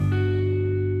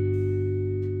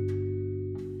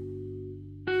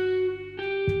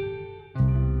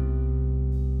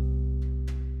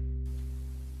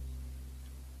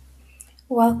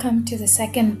welcome to the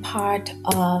second part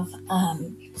of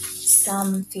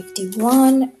Psalm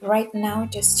 51. Right now,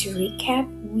 just to recap,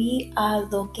 we are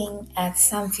looking at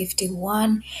Psalm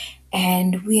 51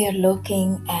 and we are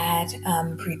looking at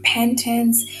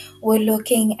repentance. We're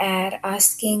looking at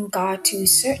asking God to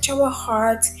search our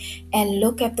hearts and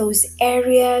look at those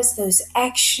areas, those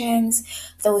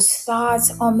actions, those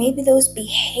thoughts, or maybe those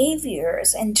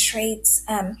behaviors and traits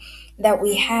that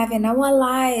we have in our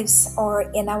lives or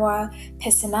in our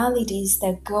personalities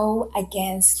that go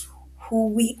against who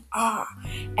we are.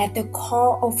 At the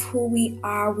core of who we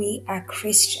are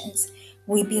Christians.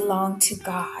 We belong to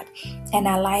God and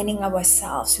aligning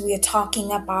ourselves. We are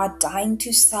talking about dying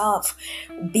to self,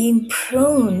 being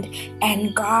pruned,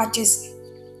 and God just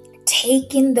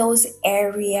taking those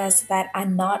areas that are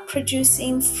not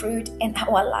producing fruit in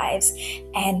our lives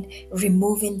and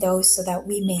removing those so that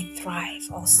we may thrive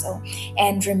also.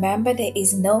 And remember, there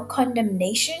is no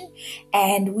condemnation.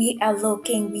 And we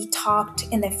talked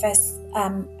in the first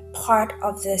part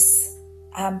of this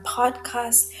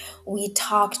podcast, we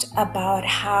talked about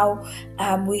how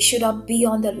we should not be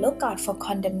on the lookout for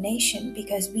condemnation,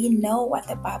 because we know what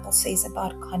the Bible says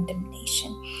about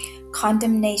condemnation.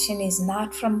 Condemnation is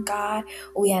not from God.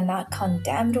 We are not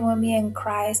condemned when we are in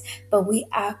Christ, but we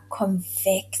are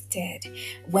convicted.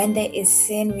 When there is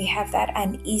sin, we have that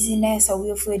uneasiness, or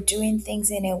if we're doing things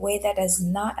in a way that does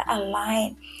not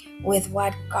align with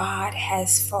what God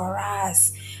has for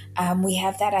us, we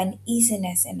have that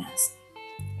uneasiness in us.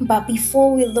 But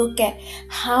before we look at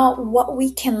what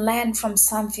we can learn from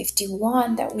Psalm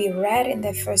 51 that we read in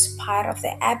the first part of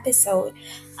the episode,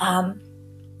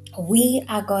 we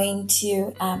are going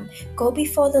to go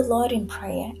before the Lord in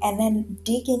prayer and then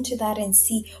dig into that and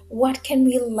see what can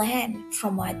we learn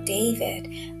from what David,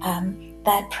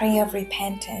 that prayer of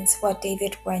repentance, what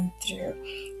David went through.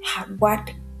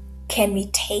 What can we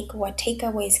take? What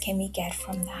takeaways can we get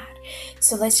from that?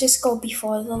 So let's just go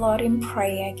before the Lord in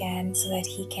prayer again so that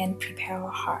He can prepare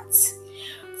our hearts.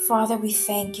 Father, we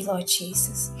thank you, Lord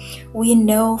Jesus. We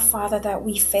know, Father, that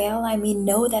we fail, and we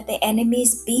know that the enemy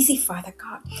is busy, Father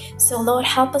God. So, Lord,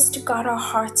 help us to guard our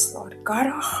hearts, Lord. Guard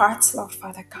our hearts, Lord,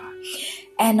 Father God.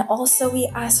 And also we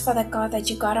ask, Father God, that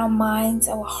you guard our minds,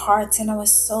 our hearts, and our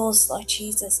souls, Lord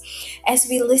Jesus. As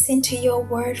we listen to your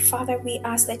word, Father, we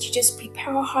ask that you just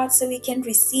prepare our hearts so we can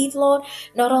receive, Lord.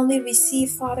 Not only receive,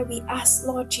 Father, we ask,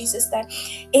 Lord Jesus, that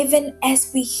even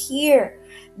as we hear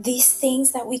these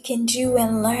things that we can do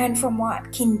and learn from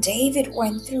what King David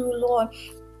went through, Lord,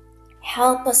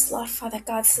 help us, Lord Father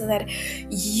God, so that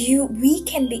we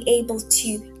can be able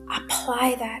to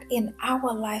apply that in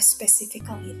our life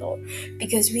specifically, Lord,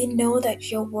 because we know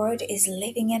that your word is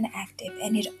living and active,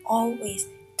 and it always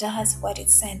does what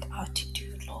it's sent out to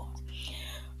do, Lord.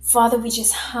 Father, we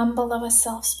just humble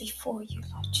ourselves before you,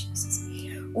 Lord Jesus.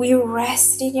 We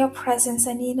rest in your presence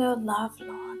and in your love,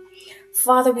 Lord.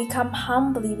 Father, we come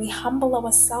humbly, we humble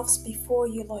ourselves before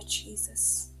you, Lord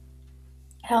Jesus.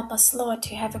 Help us, Lord,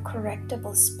 to have a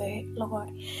correctable spirit, Lord.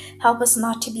 Help us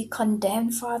not to be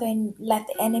condemned, Father, and let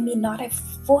the enemy not have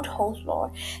foothold,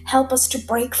 Lord. Help us to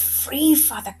break free,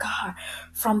 Father God,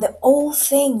 from the old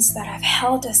things that have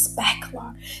held us back,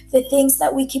 Lord. The things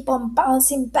that we keep on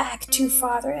bouncing back to,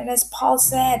 Father. And as Paul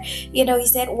said, he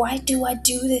said, why do I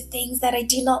do the things that I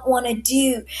do not want to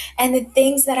do? And the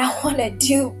things that I want to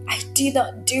do, I do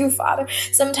not do, Father.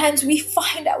 Sometimes we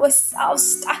find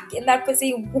ourselves stuck in that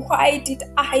position. Why did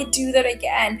I do that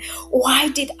again? Why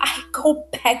did I go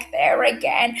back there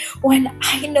again when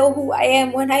I know who I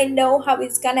am, when I know how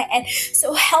it's going to end?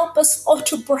 So help us all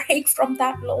to break from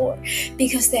that, Lord,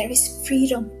 because there is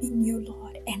freedom in you,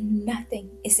 Lord, and nothing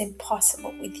is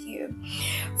impossible with you.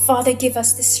 Father, give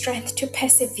us the strength to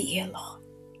persevere, Lord.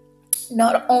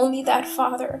 Not only that,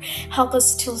 Father, help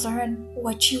us to learn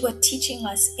what you are teaching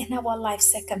us in our life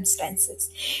circumstances,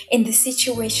 in the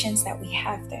situations that we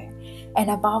have there. And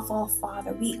above all,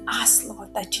 Father, we ask,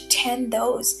 Lord, that you turn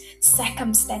those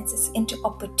circumstances into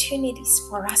opportunities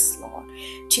for us, Lord,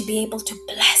 to be able to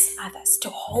bless others, to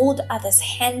hold others'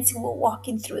 hands who are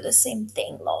walking through the same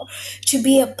thing, Lord, to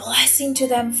be a blessing to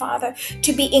them, Father,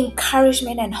 to be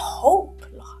encouragement and hope,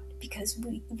 because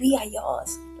we are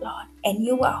yours, Lord, and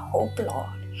you are hope, Lord.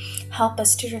 Help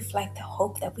us to reflect the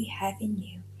hope that we have in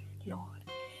you, Lord.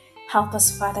 Help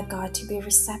us, Father God, to be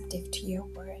receptive to your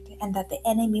word, and that the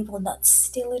enemy will not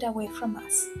steal it away from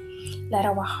us. Let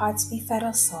our hearts be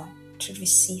fertile soil to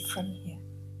receive from you.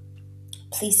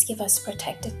 Please give us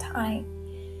protected time,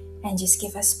 and just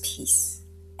give us peace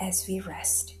as we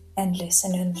rest and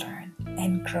listen and learn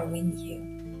and grow in you,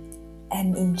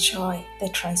 and enjoy the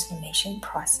transformation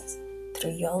process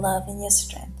through your love and your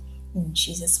strength. In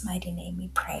Jesus' mighty name we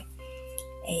pray.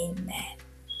 amen.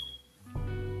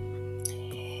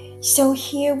 So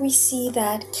here we see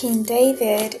that King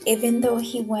David, even though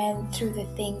he went through the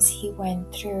things he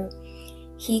went through,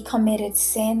 he committed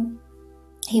sin.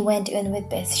 He went in with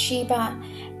Bathsheba,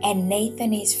 and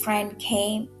Nathan, his friend,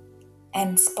 came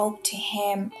and spoke to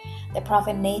him. The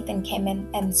prophet Nathan came in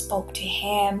and spoke to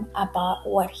him about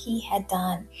what he had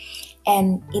done.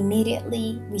 And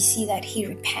immediately we see that he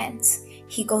repents.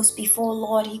 He goes before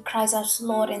Lord, he cries out to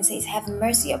Lord and says, have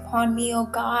mercy upon me, O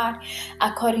God,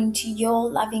 according to your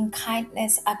loving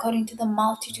kindness, according to the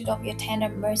multitude of your tender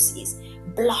mercies.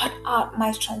 Blot out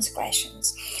my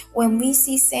transgressions. When we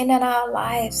see sin in our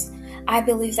lives, I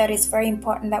believe that it's very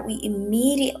important that we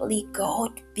immediately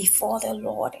go before the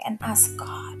Lord and ask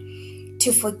God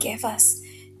to forgive us,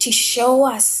 to show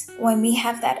us when we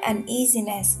have that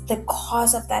uneasiness, the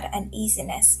cause of that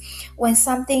uneasiness. When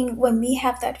we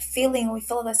have that feeling, we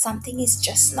feel that something is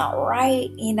just not right,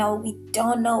 we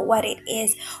don't know what it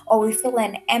is, or we feel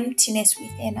an emptiness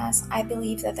within us. I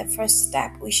believe that the first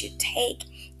step we should take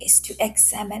is to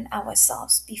examine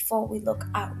ourselves before we look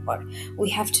outward. We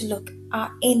have to look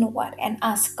inward and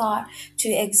ask God to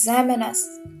examine us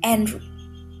and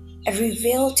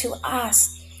reveal to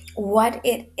us what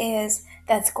it is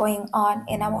that's going on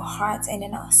in our hearts and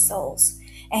in our souls.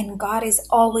 And God is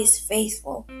always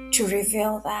faithful to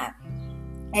reveal that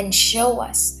and show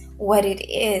us what it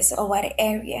is or what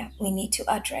area we need to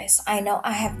address. I know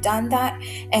I have done that,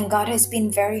 and God has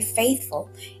been very faithful.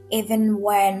 Even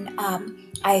when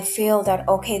I feel that,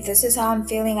 okay, this is how I'm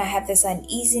feeling, I have this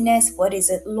uneasiness, what is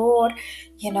it, Lord?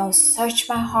 Search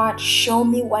my heart, show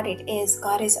me what it is.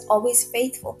 God is always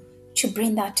faithful to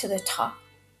bring that to the top.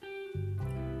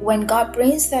 When God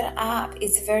brings that up,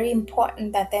 it's very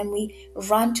important that then we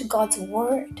run to God's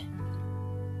word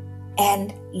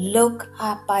and look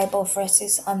up Bible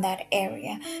verses on that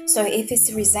area. So if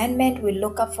it's resentment, we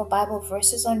look up for Bible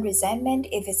verses on resentment.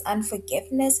 If it's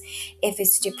unforgiveness, if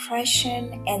it's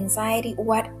depression, anxiety,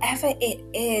 whatever it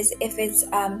is, if it's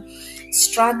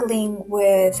struggling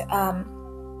with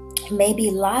maybe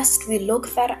lust, we look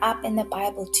that up in the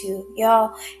Bible too.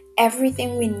 Y'all,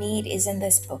 everything we need is in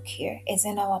this book here, is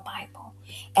in our Bible.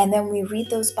 And then we read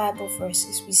those Bible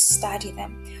verses, we study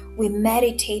them, we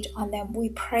meditate on them, we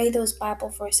pray those Bible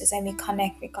verses, and we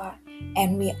connect with God.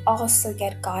 And we also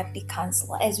get godly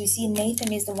counsel. As we see,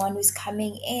 Nathan is the one who's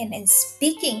coming in and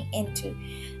speaking into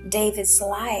David's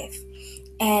life.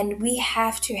 And we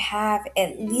have to have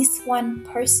at least one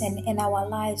person in our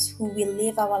lives who will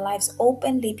live our lives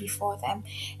openly before them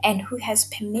and who has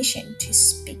permission to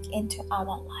speak into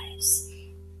our lives.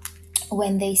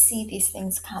 When they see these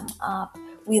things come up,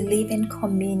 we live in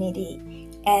community.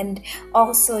 And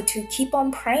also to keep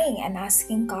on praying and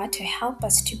asking God to help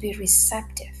us to be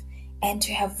receptive and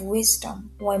to have wisdom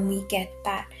when we get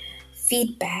that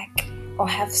feedback or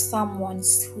have someone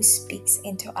who speaks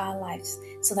into our lives,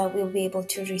 so that we'll be able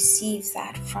to receive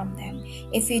that from them.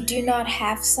 If you do not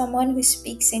have someone who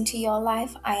speaks into your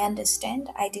life, I understand.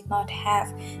 I did not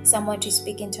have someone to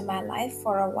speak into my life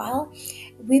for a while.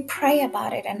 We pray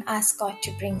about it and ask God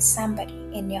to bring somebody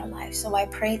in your life. So I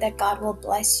pray that God will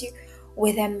bless you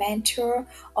with a mentor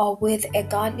or with a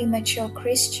godly, mature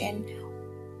Christian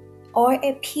or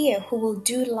a peer who will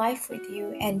do life with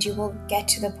you, and you will get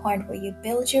to the point where you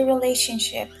build your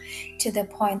relationship to the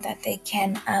point that they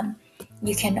can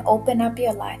you can open up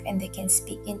your life and they can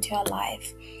speak into your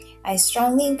life. I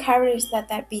strongly encourage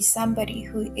that be somebody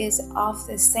who is of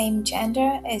the same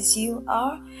gender as you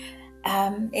are.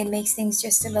 It makes things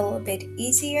just a little bit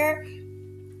easier,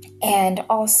 and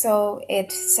also it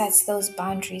sets those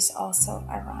boundaries also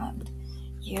around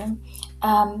you.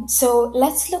 So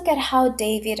let's look at how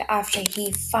David, after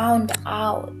he found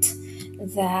out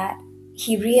that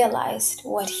he realized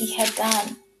what he had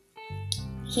done,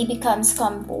 he becomes,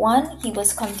 one, he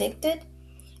was convicted.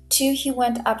 Two, he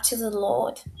went up to the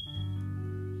Lord.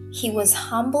 He was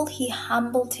humble. He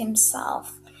humbled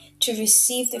himself to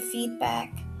receive the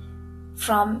feedback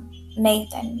from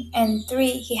Nathan. And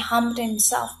three, he humbled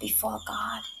himself before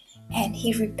God and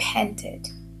he repented.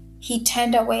 He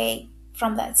turned away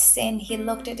from that sin. He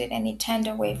looked at it and he turned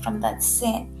away from that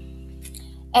sin.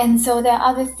 And so there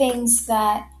are other things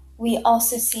that we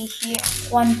also see here.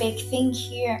 One big thing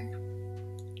here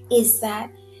is that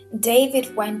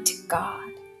David went to God.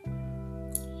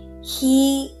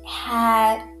 He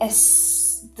had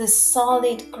the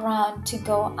solid ground to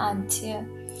go onto.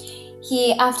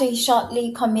 After he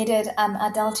shortly committed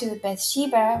adultery with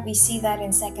Bathsheba, we see that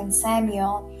in 2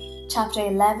 Samuel chapter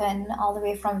 11, all the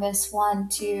way from verse 1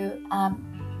 to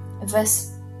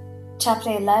chapter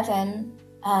 11,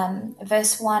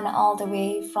 verse 1 all the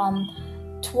way from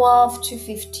 12 to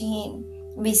 15.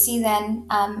 we see then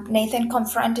Nathan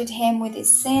confronted him with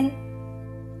his sin.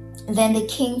 Then the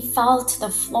king fell to the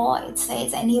floor, it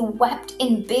says, and he wept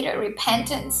in bitter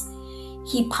repentance.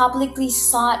 He publicly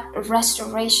sought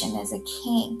restoration as a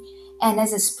king and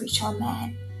as a spiritual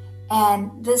man.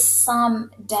 And this psalm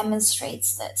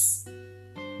demonstrates this.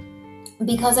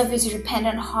 Because of his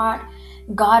repentant heart,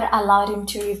 God allowed him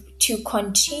to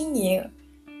continue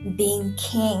being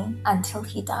king until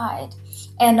he died.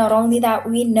 And not only that,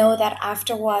 we know that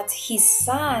afterwards his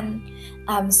son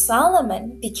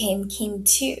Solomon became king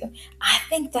too. I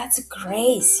think that's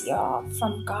grace, y'all,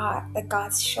 from God, that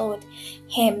God showed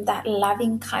him that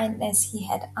loving kindness he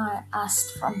had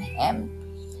asked from him.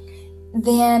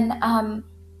 Then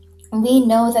we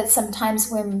know that sometimes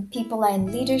when people are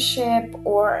in leadership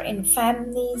or in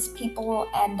families, people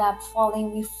end up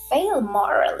falling. We fail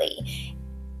morally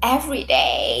every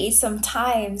day.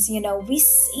 Sometimes, we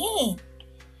sin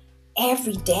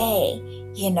every day,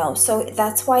 so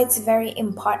that's why it's very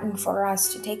important for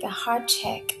us to take a heart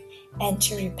check and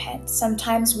to repent.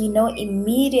 Sometimes we know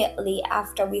immediately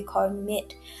after we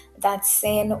commit that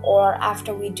sin or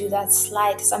after we do that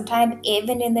slight. Sometimes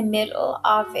even in the middle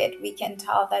of it, we can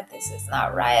tell that this is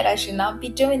not right. I should not be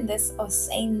doing this or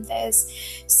saying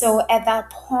this. So at that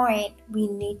point, we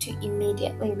need to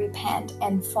immediately repent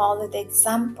and follow the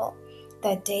example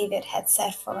that David had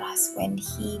set for us when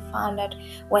he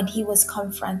was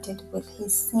confronted with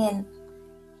his sin.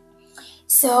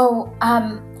 So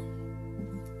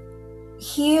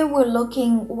here we're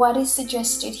looking, what is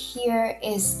suggested here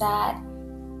is that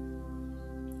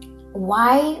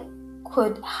why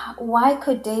could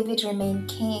David remain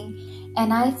king?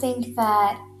 And I think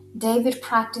that David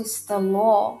practiced the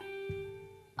law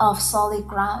of solid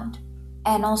ground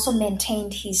and also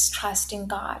maintained his trust in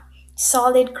God.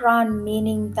 Solid ground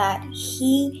meaning that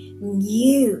he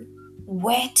knew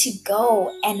where to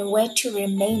go and where to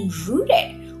remain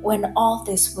rooted when all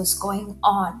this was going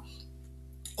on.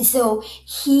 So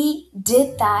he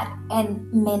did that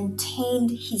and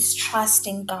maintained his trust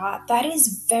in God. That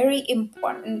is very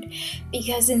important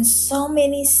because in so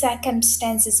many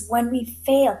circumstances, when we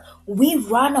fail, we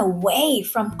run away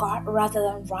from God rather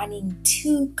than running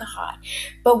to God.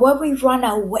 But when we run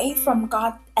away from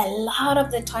God, a lot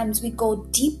of the times we go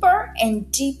deeper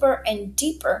and deeper and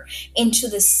deeper into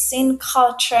the sin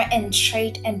culture and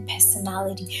trait and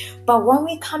personality. But when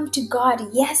we come to God,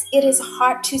 yes, it is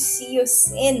hard to see your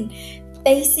sin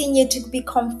facing you, to be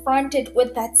confronted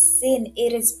with that sin.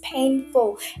 It is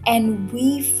painful, and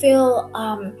we feel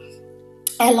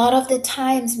a lot of the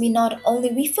times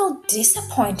we feel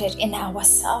disappointed in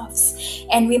ourselves,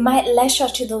 and we might lash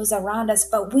out to those around us,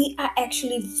 but we are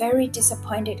actually very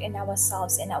disappointed in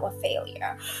ourselves, in our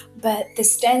failure. But the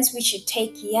stance we should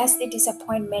take, yes, the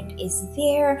disappointment is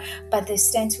there, but the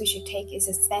stance we should take is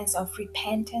a stance of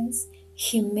repentance,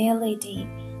 humility,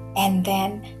 and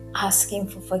then asking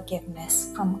for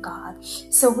forgiveness from God.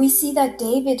 So we see that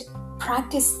David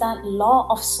practiced that law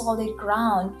of solid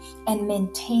ground and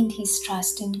maintained his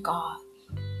trust in God.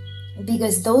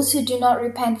 Because those who do not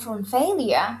repent from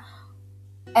failure,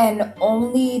 and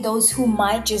only those who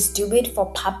might just do it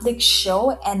for public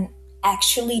show and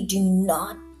actually do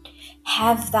not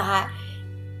have that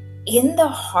in the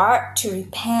heart to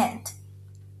repent,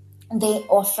 they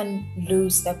often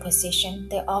lose their position.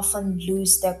 They often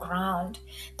lose their ground.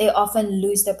 They often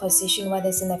lose their position, whether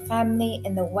it's in the family,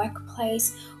 in the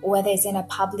workplace, whether it's in a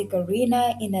public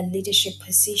arena, in a leadership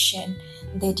position.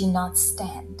 They do not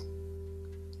stand.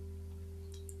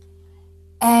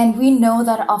 And we know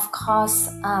that, of course,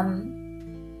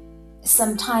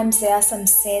 sometimes there are some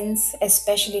sins,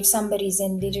 especially if somebody's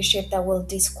in leadership, that will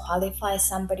disqualify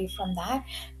somebody from that.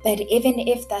 But even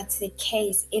if that's the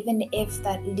case, even if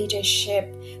that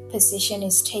leadership position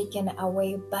is taken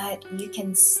away, but you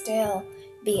can still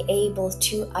be able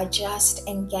to adjust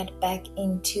and get back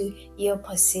into your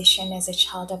position as a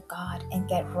child of God and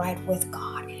get right with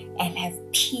God and have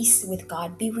peace with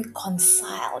God, be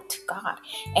reconciled to God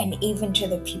and even to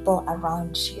the people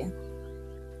around you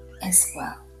as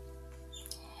well.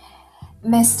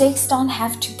 Mistakes don't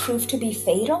have to prove to be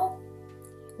fatal.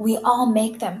 We all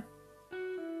make them.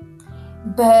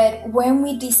 But when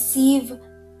we deceive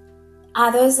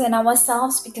others and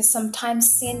ourselves, because sometimes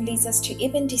sin leads us to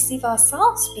even deceive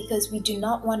ourselves because we do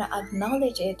not want to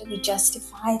acknowledge it, we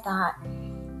justify that.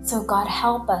 So God,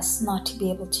 help us not to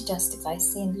be able to justify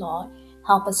sin, Lord.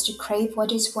 Help us to crave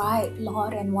what is right,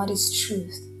 Lord, and what is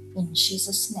truth, in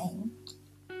Jesus' name.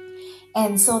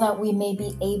 And so that we may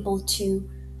be able to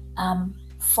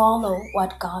follow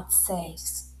what God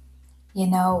says.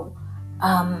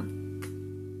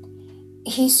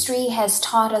 history has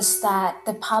taught us that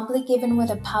the public, even with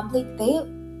the public, they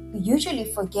usually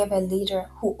forgive a leader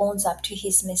who owns up to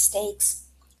his mistakes.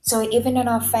 So even in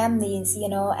our families,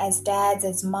 as dads,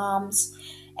 as moms,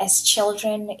 as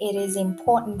children, it is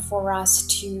important for us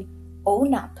to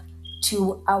own up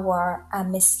to our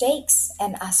mistakes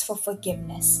and ask for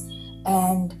forgiveness.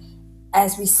 And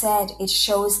as we said, it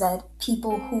shows that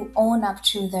people who own up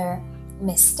to their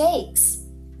mistakes,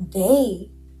 they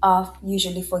are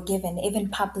usually forgiven, even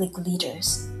public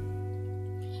leaders.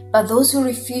 But those who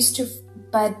refuses to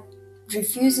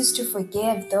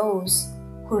forgive those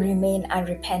who remain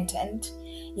unrepentant.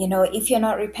 If you're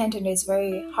not repentant, it's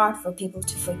very hard for people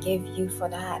to forgive you for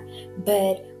that.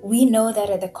 But we know that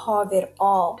at the core of it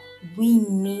all, we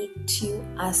need to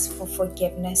ask for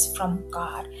forgiveness from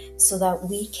God so that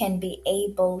we can be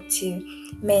able to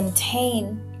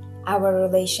maintain our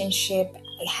relationship,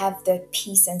 have the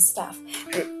peace and stuff.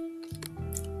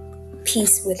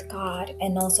 Peace with God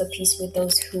and also peace with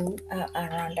those who are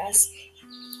around us.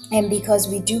 And because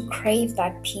we do crave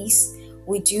that peace,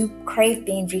 we do crave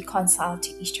being reconciled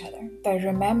to each other. But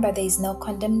remember, there is no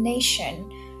condemnation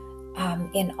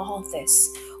in all this.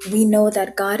 We know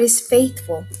that God is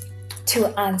faithful to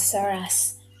answer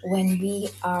us when we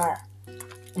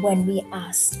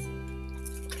ask.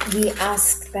 We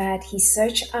ask that He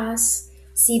search us,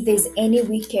 see if there's any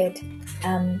wicked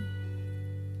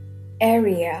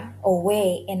area or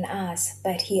way in us,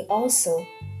 but He also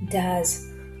does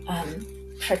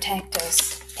protect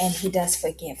us, and He does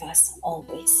forgive us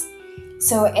always.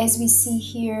 So as we see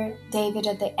here, David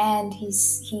at the end,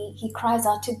 he cries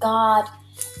out to God,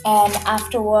 and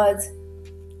afterwards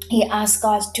he asks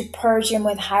God to purge him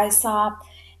with hyssop,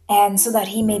 and so that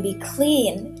he may be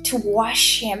clean, to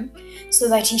wash him, so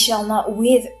that he shall not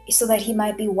wither, so that he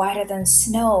might be whiter than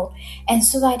snow, and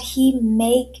so that He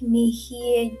make me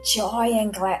hear joy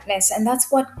and gladness. And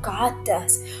that's what God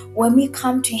does. When we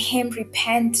come to Him,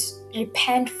 repent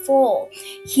full,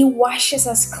 He washes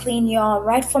us clean, y'all.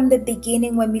 Right from the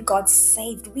beginning, when we got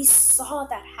saved, we saw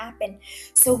that happen.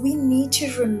 So we need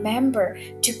to remember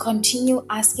to continue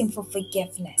asking for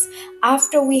forgiveness.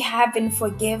 After we have been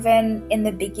forgiven in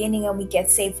the beginning and we get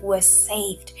saved, we're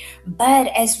saved. But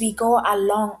as we go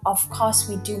along, of course,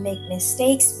 we do make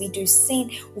mistakes, we do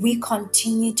sin. We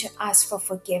continue to ask for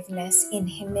forgiveness in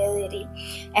humility,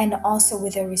 and also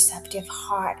with a receptive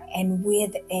heart, and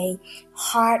with a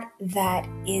heart that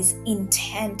is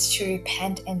intent to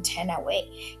repent and turn away.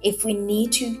 If we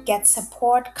need to get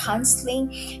support,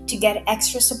 counseling, to get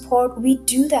extra support, we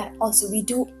do that also. We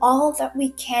do all that we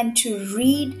can to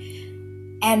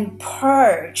read and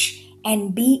purge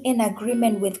and be in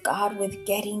agreement with God with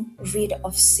getting rid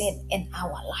of sin in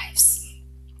our lives,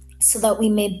 so that we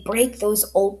may break those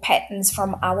old patterns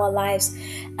from our lives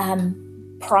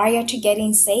prior to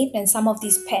getting saved. And some of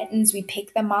these patterns, we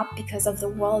pick them up because of the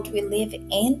world we live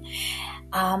in.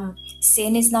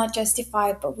 Sin is not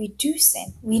justified, but we do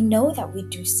sin. We know that we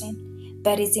do sin.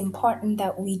 But it's important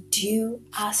that we do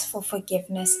ask for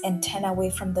forgiveness and turn away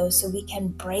from those, so we can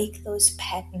break those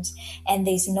patterns. And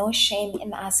there's no shame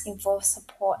in asking for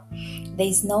support.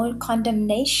 There's no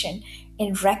condemnation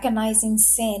in recognizing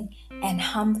sin and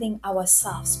humbling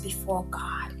ourselves before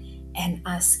God and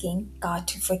asking God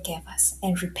to forgive us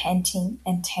and repenting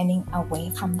and turning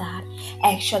away from that.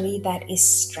 Actually, that is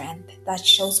strength. That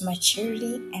shows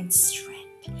maturity and strength.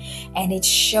 And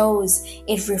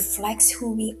it reflects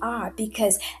who we are,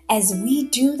 because as we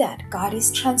do that, God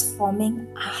is transforming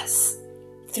us.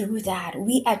 Through that,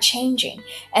 we are changing.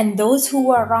 And those who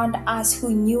were around us,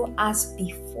 who knew us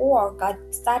before God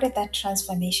started that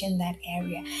transformation in that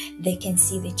area, they can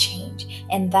see the change.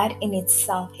 And that in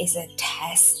itself is a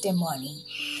testimony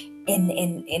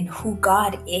in who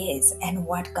God is and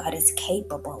what God is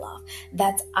capable of.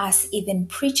 That's us even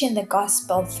preaching the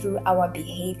gospel through our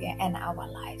behavior and our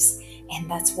lives. And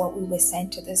that's what we were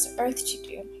sent to this earth to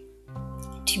do,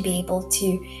 to be able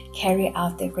to carry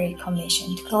out the Great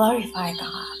Commission, to glorify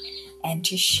God and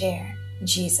to share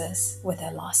Jesus with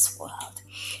a lost world.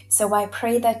 So I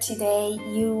pray that today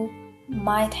you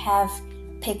might have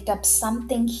picked up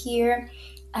something here.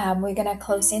 We're going to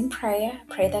close in prayer.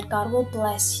 Pray that God will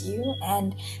bless you.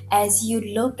 And as you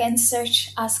look and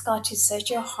search, ask God to search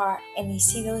your heart, and you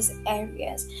see those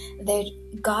areas, that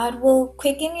God will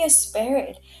quicken your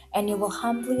spirit, and you will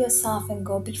humble yourself and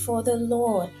go before the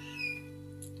Lord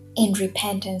in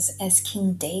repentance as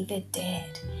King David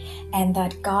did. And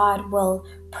that God will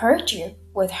purge you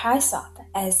with hyssop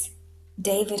as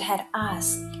David had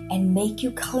asked, and make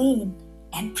you clean,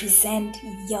 and present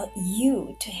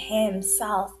you to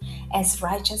Himself as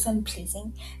righteous and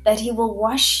pleasing, that He will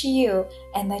wash you,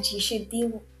 and that you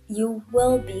you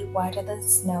will be whiter than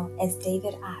snow, as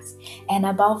David asked. And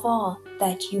above all,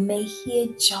 that you may hear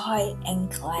joy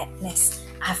and gladness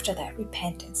after that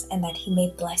repentance, and that he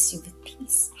may bless you with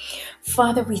peace.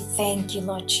 Father, we thank you,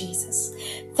 Lord Jesus.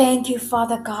 Thank you,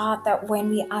 Father God, that when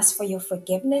we ask for your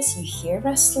forgiveness, you hear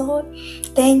us, Lord.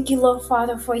 Thank you, Lord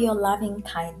Father, for your loving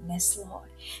kindness, Lord.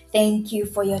 Thank you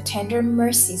for your tender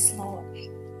mercies, Lord.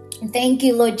 And thank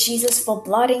you, Lord Jesus, for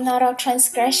blotting out our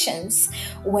transgressions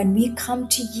when we come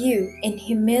to you in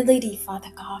humility, Father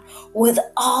God, with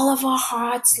all of our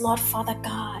hearts, Lord Father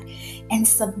God, and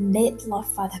submit, Lord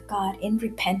Father God, in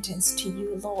repentance to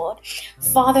you, Lord.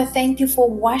 Father, thank you for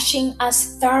washing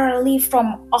us thoroughly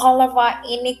from all of our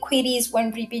iniquities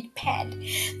when we repent.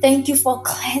 Thank you for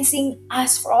cleansing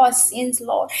us for our sins,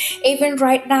 Lord. Even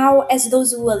right now, as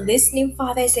those who are listening,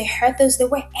 Father, as they heard those, there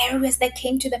were areas that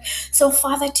came to them. So,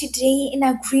 Father, today in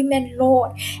agreement,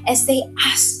 Lord, as they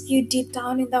ask you deep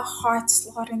down in their hearts,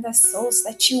 Lord, in their souls,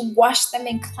 that you wash them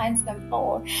and cleanse them,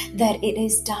 Lord, that it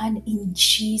is done in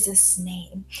Jesus'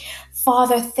 name.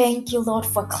 Father, thank you, Lord,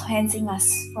 for cleansing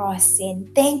us for our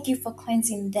sin. Thank you for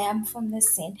cleansing them from the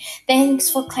sin. Thanks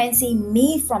for cleansing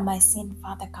me from my sin,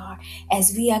 Father God,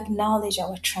 as we acknowledge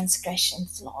our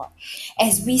transgressions, Lord.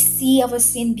 As we see our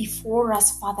sin before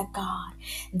us, Father God,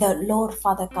 the Lord,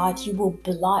 Father God, you will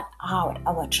blot out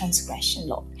our transgression,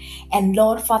 Lord. And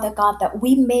Lord, Father God, that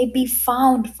we may be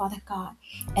found, Father God,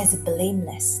 as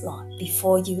blameless, Lord,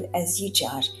 before you as you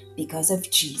judge, because of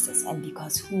Jesus and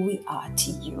because who we are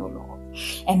to you, Lord,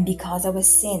 and because our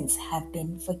sins have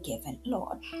been forgiven,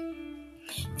 Lord.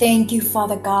 Thank you,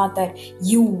 Father God, that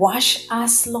you wash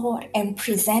us, Lord, and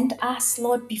present us,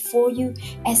 Lord, before you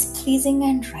as pleasing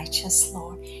and righteous,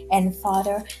 Lord. And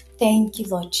Father, thank you,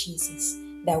 Lord Jesus,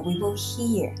 that we will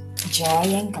hear joy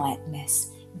and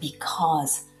gladness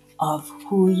because of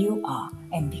who you are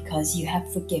and because you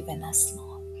have forgiven us, Lord.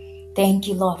 Thank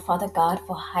you, Lord, Father God,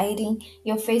 for hiding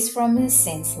your face from our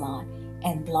sins, Lord,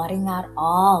 and blotting out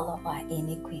all of our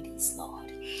iniquities, Lord.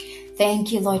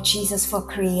 Thank you, Lord Jesus, for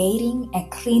creating a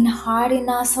clean heart in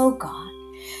us, oh God.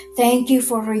 Thank you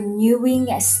for renewing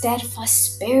a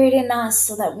steadfast spirit in us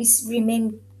so that we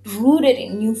remain rooted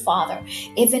in you, Father,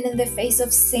 even in the face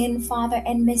of sin, Father,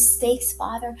 and mistakes,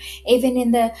 Father, even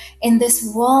in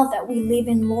this world that we live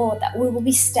in, Lord, that we will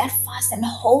be steadfast and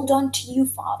hold on to you,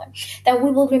 Father, that we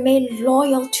will remain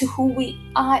loyal to who we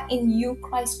are in you,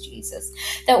 Christ Jesus,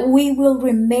 that we will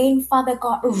remain, Father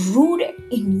God, rooted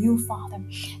in you, Father,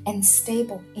 and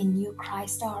stable in you,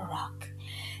 Christ, our rock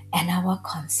and our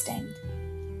constant.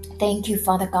 Thank you,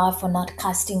 Father God, for not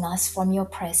casting us from your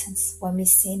presence when we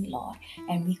sin, Lord,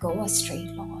 and we go astray,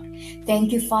 Lord.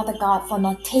 Thank you, Father God, for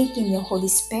not taking your Holy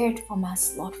Spirit from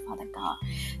us, Lord, Father God.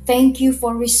 Thank you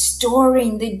for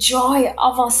restoring the joy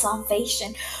of our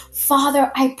salvation.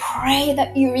 Father, I pray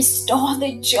that you restore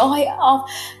the joy of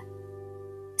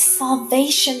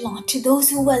salvation, Lord, to those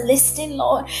who were listening,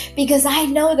 Lord, because I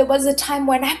know there was a time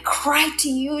when I cried to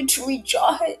you to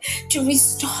rejoice, to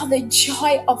restore the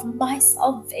joy of my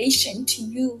salvation to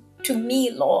you, to me,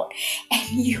 Lord, and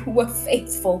you were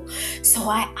faithful. So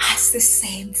I ask the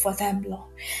same for them, Lord,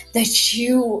 that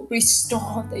you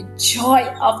restore the joy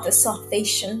of the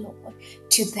salvation, Lord,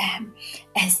 to them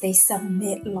as they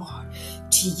submit, Lord,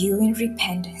 to you in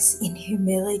repentance, in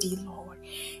humility, Lord,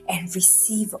 and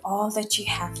receive all that you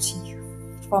have to you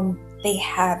they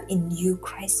have in you,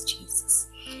 Christ Jesus.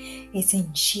 It's in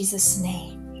Jesus'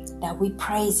 name that we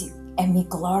praise you and we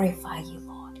glorify you,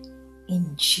 Lord,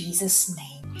 in Jesus'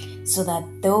 name, so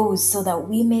that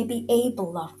we may be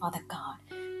able, Lord Father God,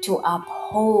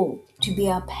 to be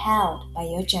upheld by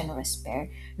your generous spirit.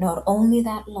 Not only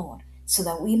that, Lord, so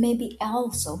that we may be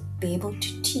also be able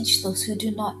to teach those who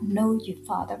do not know you,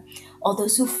 Father, or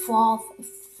those who fall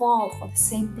for the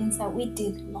same things that we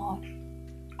did, Lord,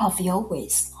 of your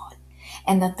ways, Lord.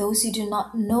 And that those who do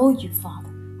not know you, Father,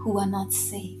 who are not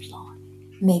saved, Lord,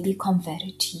 may be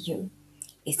converted to you.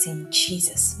 It's in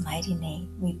Jesus' mighty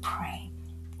name we pray.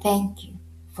 Thank you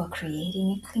for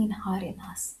creating a clean heart in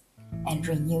us and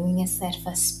renewing a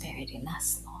steadfast spirit in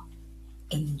us, Lord.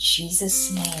 In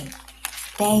Jesus' name,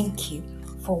 thank you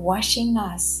for washing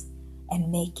us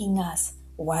and making us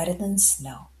whiter than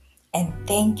snow. And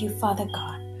thank you, Father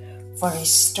God, for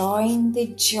restoring the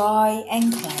joy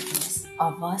and gladness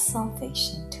of our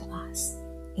salvation to us.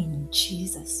 In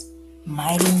Jesus'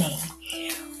 mighty name,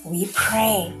 we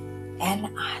pray and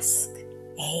ask.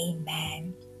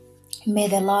 Amen. May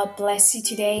the Lord bless you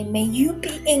today. May you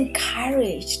be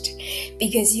encouraged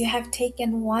because you have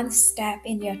taken one step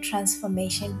in your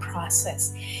transformation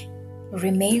process.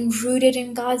 Remain rooted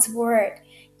in God's word.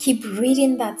 Keep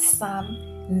reading that psalm,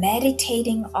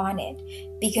 meditating on it,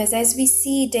 because as we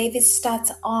see, David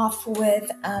starts off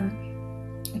with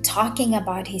talking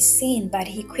about his sin, but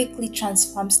he quickly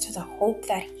transforms to the hope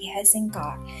that he has in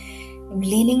God,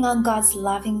 leaning on God's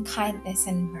loving kindness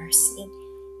and mercy,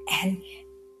 and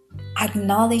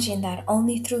acknowledging that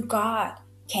only through God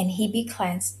can he be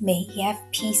cleansed. May he have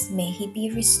peace. May he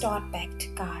be restored back to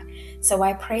God. So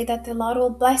I pray that the Lord will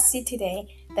bless you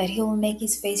today, that he will make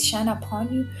his face shine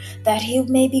upon you, that he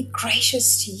may be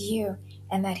gracious to you,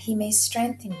 and that he may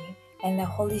strengthen you. And the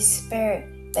Holy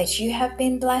Spirit that you have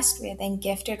been blessed with and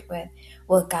gifted with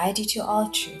will guide you to all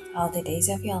truth all the days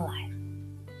of your life.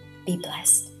 Be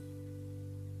blessed.